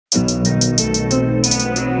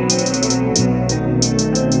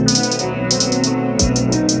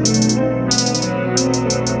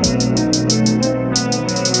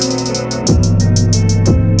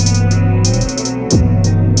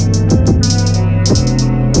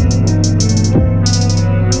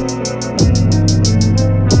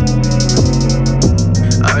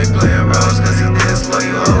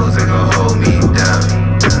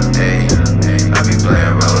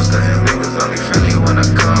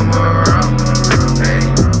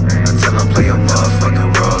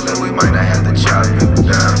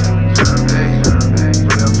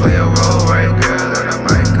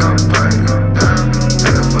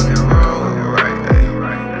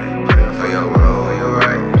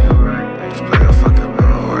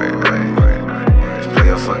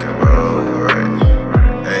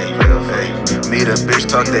The bitch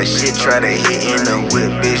talk that shit, try to hit in the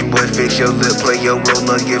whip. Bitch, boy, fix your lip, play your role,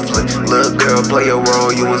 look, get flip. Look, girl, play your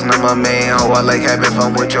role, you was not my man. Oh, I like having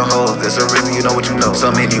fun with your hoes. There's a reason, you know what you know.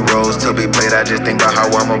 So many roles to be played, I just think about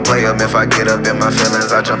how I'ma play them. If I get up in my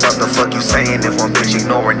feelings, I jump out the fuck you saying. If one bitch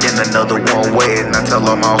ignoring, then another one waiting. I tell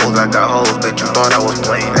all my hoes I got hoes, but you thought I was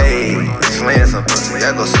playing. Hey, slaying some pussy,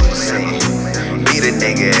 I go super saiyan. Beat a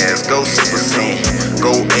nigga ass, go super saiyan.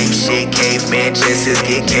 Go ape shit, caveman, chances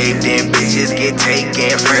get caved in, bitches get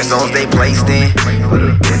taken, friend zones they placed in. Put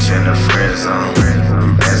a bitch in the friend zone.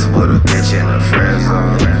 That's put a bitch in the friend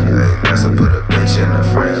zone. That's put a bitch in the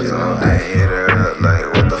friend zone. They hit her up like,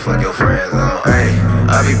 what the fuck your friends on? Hey,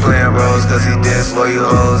 I be playing roles cause he disloyal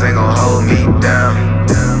hoes ain't gon' hold me down.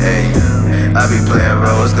 Hey, I be playing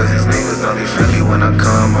roles cause these niggas only friendly when I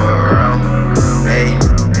come around. Hey,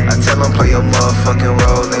 I tell them play your motherfucking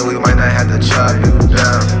role, then we might not have to chop you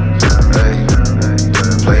down. Hey,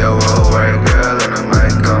 play your role right, girl, and I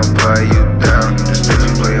might come pie you down. Just bitch,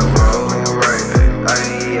 you play your role right. I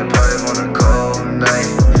can eat a party on a cold night.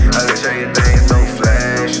 I can show you things, no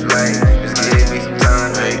flashlight. Just give me some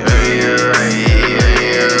time, right.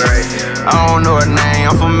 I don't know her name,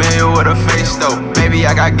 I'm familiar with her face though. Maybe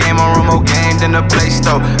I got game on remote game than the Play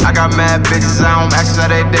Store. I got mad bitches, I don't ask how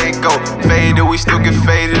they day go. Faded, we still get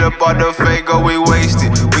faded up all the Fago, we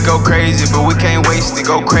wasted. We go crazy, but we can't waste it,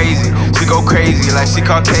 go crazy. She go crazy like she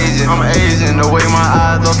Caucasian. I'm Asian, the way my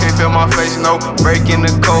eyes look, can't feel my face, no. Breaking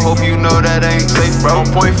the code, hope you know that ain't safe, bro. On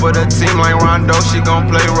point for the team like Rondo, she gon'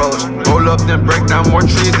 play roles. Roll up, then break down more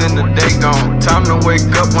trees than the day gone. Time to wake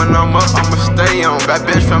up, when I'm up, I'ma stay on. Bad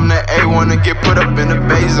bitch from the A, wanna get put up in the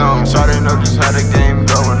bay zone. Shawty know just how the game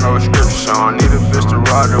go with no description. Need a bitch to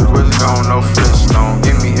ride the Wisdom, no Flintstone.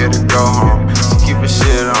 Get me here to go home, she keep her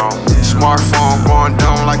shit on. Smartphone going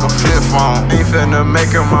dumb like a flip phone. Ain't finna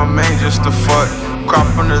make her my main just to fuck. Crop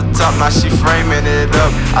on the top, now she framing it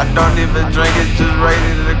up. I don't even drink it, just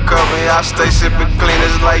rated in the cup. And I stay sipping clean,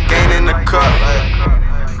 it's like ain't in the cup.